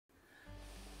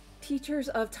Teachers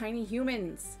of tiny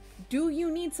humans, do you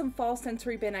need some fall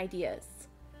sensory bin ideas?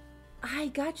 I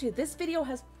got you. This video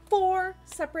has 4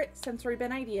 separate sensory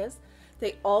bin ideas.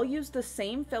 They all use the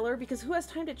same filler because who has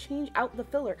time to change out the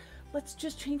filler? Let's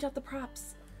just change out the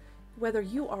props. Whether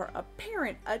you are a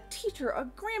parent, a teacher, a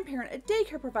grandparent, a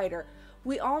daycare provider,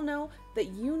 we all know that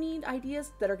you need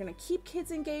ideas that are going to keep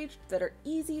kids engaged, that are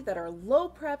easy, that are low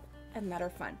prep, and that are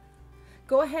fun.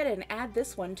 Go ahead and add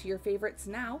this one to your favorites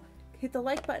now. Hit the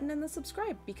like button and the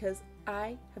subscribe because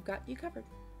I have got you covered.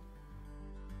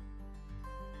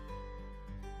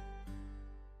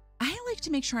 I like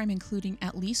to make sure I'm including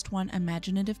at least one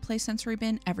imaginative play sensory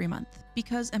bin every month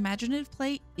because imaginative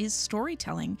play is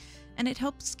storytelling and it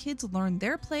helps kids learn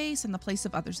their place and the place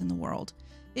of others in the world.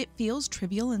 It feels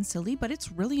trivial and silly, but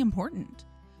it's really important.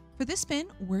 For this bin,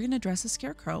 we're going to dress a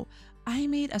Scarecrow. I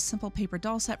made a simple paper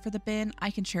doll set for the bin.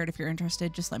 I can share it if you're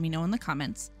interested, just let me know in the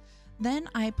comments. Then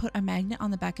I put a magnet on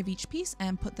the back of each piece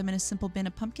and put them in a simple bin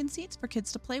of pumpkin seeds for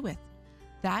kids to play with.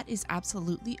 That is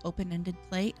absolutely open-ended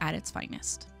play at its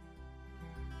finest.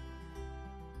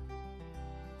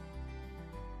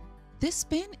 This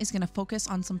bin is going to focus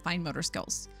on some fine motor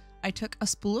skills. I took a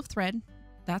spool of thread,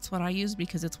 that's what I used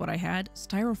because it's what I had.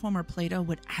 Styrofoam or Play-Doh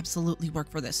would absolutely work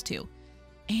for this too.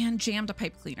 And jammed a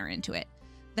pipe cleaner into it.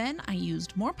 Then I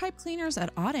used more pipe cleaners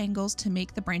at odd angles to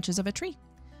make the branches of a tree.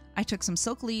 I took some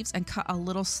silk leaves and cut a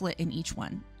little slit in each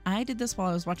one. I did this while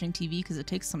I was watching TV because it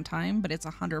takes some time, but it's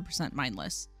 100%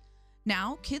 mindless.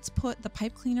 Now, kids put the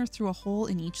pipe cleaner through a hole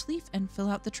in each leaf and fill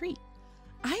out the tree.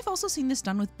 I've also seen this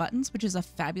done with buttons, which is a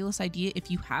fabulous idea if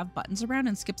you have buttons around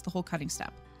and skips the whole cutting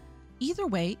step. Either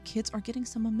way, kids are getting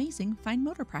some amazing fine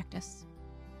motor practice.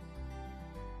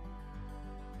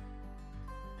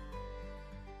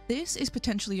 This is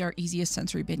potentially our easiest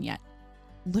sensory bin yet.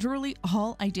 Literally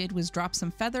all I did was drop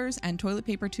some feathers and toilet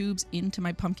paper tubes into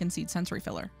my pumpkin seed sensory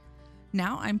filler.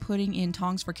 Now I'm putting in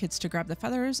tongs for kids to grab the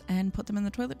feathers and put them in the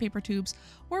toilet paper tubes,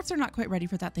 or if they're not quite ready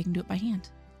for that, they can do it by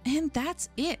hand. And that's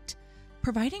it.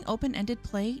 Providing open-ended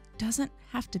play doesn't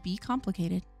have to be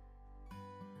complicated.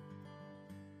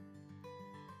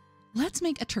 Let's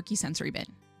make a turkey sensory bin.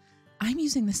 I'm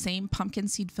using the same pumpkin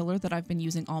seed filler that I've been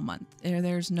using all month.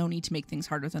 There's no need to make things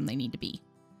harder than they need to be.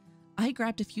 I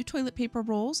grabbed a few toilet paper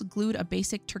rolls, glued a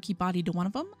basic turkey body to one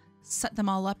of them, set them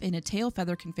all up in a tail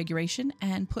feather configuration,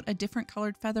 and put a different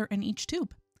colored feather in each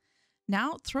tube.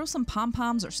 Now throw some Pom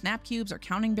Poms or Snap Cubes or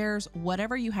Counting Bears,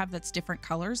 whatever you have that's different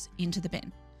colors, into the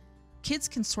bin. Kids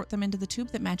can sort them into the tube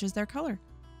that matches their color.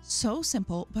 So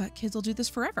simple, but kids will do this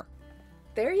forever.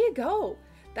 There you go.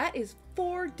 That is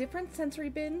 4 different sensory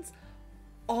bins,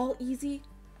 all easy,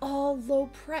 all low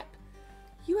prep.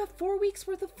 You have 4 weeks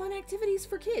worth of fun activities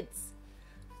for kids.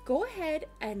 Go ahead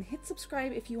and hit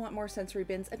subscribe if you want more sensory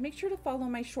bins and make sure to follow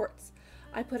my shorts.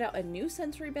 I put out a new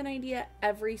sensory bin idea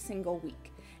every single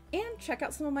week. And check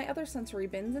out some of my other sensory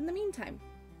bins in the meantime.